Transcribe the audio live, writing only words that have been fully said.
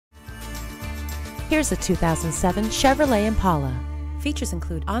Here's a 2007 Chevrolet Impala. Features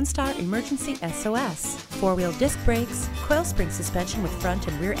include OnStar Emergency SOS, four-wheel disc brakes, coil spring suspension with front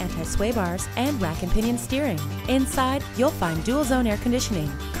and rear anti-sway bars, and rack and pinion steering. Inside, you'll find dual-zone air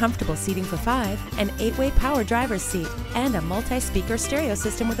conditioning, comfortable seating for 5, an 8-way power driver's seat, and a multi-speaker stereo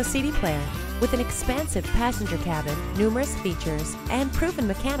system with a CD player. With an expansive passenger cabin, numerous features, and proven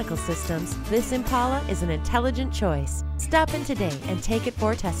mechanical systems, this Impala is an intelligent choice. Stop in today and take it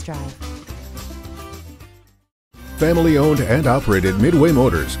for a test drive. Family owned and operated Midway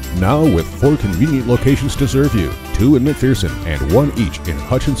Motors, now with 4 convenient locations to serve you, 2 in McPherson and 1 each in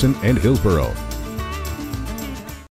Hutchinson and Hillsboro.